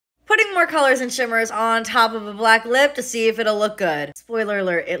some more colors and shimmers on top of a black lip to see if it'll look good. Spoiler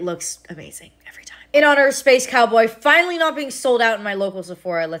alert, it looks amazing every time. In honor of Space Cowboy finally not being sold out in my local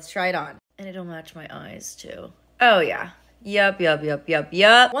Sephora, let's try it on. And it'll match my eyes too. Oh yeah. Yup.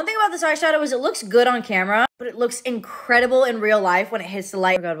 One thing about this eyeshadow is it looks good on camera, but it looks incredible in real life when it hits the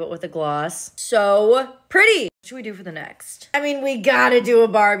light. Oh god, but with the gloss. So pretty. What should we do for the next? I mean, we gotta do a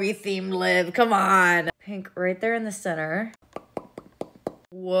Barbie themed lip. Come on. Pink right there in the center.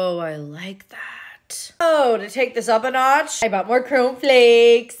 Whoa, I like that. Oh, to take this up a notch, I bought more Chrome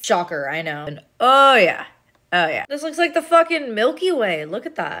Flakes. Shocker, I know. And oh yeah. Oh yeah. This looks like the fucking Milky Way. Look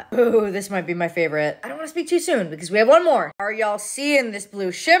at that. Ooh, this might be my favorite. I don't want to speak too soon because we have one more. Are y'all seeing this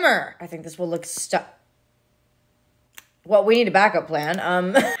blue shimmer? I think this will look Well, we need a backup plan. How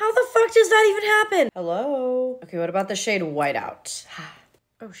the fuck does that even happen? Hello? Okay, what about the shade Whiteout?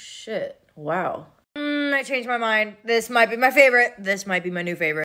 Oh shit. Wow. I changed my mind. This might be my favorite. This might be my new favorite.